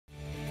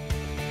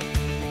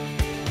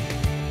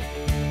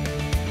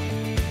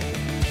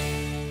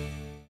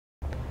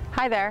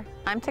Hi there,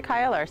 I'm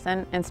Takaia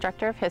Larsen,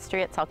 instructor of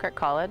history at Selkirk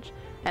College,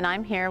 and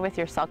I'm here with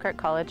your Selkirk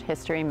College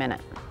History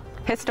Minute.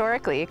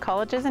 Historically,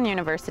 colleges and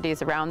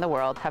universities around the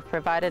world have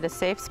provided a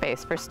safe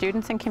space for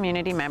students and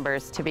community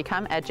members to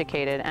become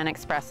educated and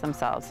express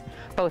themselves,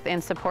 both in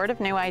support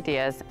of new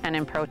ideas and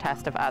in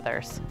protest of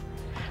others.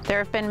 There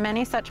have been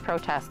many such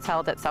protests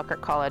held at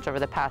Selkirk College over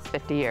the past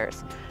 50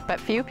 years, but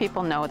few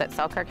people know that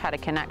Selkirk had a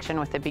connection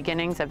with the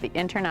beginnings of the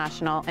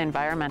international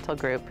environmental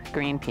group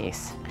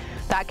Greenpeace.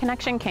 That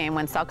connection came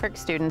when Selkirk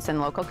students and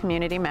local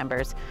community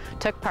members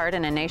took part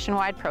in a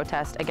nationwide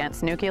protest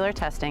against nuclear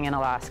testing in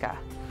Alaska.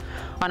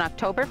 On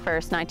October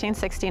 1st,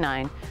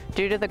 1969,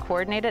 due to the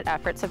coordinated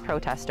efforts of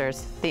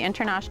protesters, the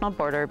international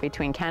border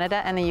between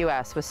Canada and the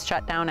US was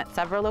shut down at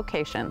several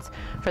locations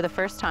for the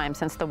first time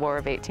since the War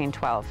of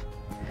 1812.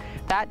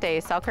 That day,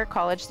 Selkirk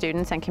College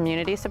students and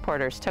community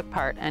supporters took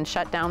part and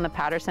shut down the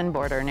Patterson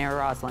border near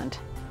Rossland.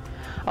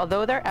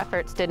 Although their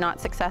efforts did not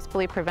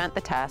successfully prevent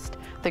the test,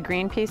 the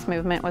Greenpeace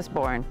movement was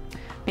born,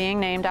 being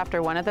named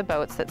after one of the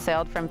boats that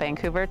sailed from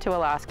Vancouver to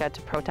Alaska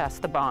to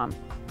protest the bomb.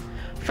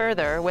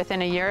 Further,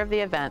 within a year of the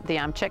event, the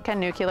Amchitka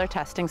nuclear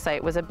testing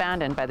site was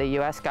abandoned by the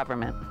US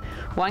government.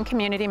 One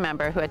community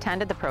member who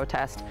attended the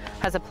protest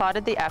has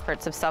applauded the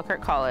efforts of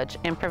Selkirk College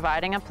in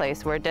providing a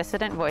place where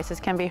dissident voices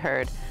can be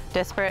heard,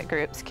 disparate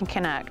groups can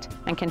connect,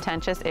 and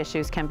contentious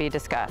issues can be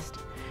discussed.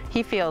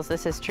 He feels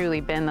this has truly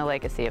been the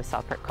legacy of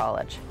Selkirk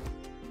College.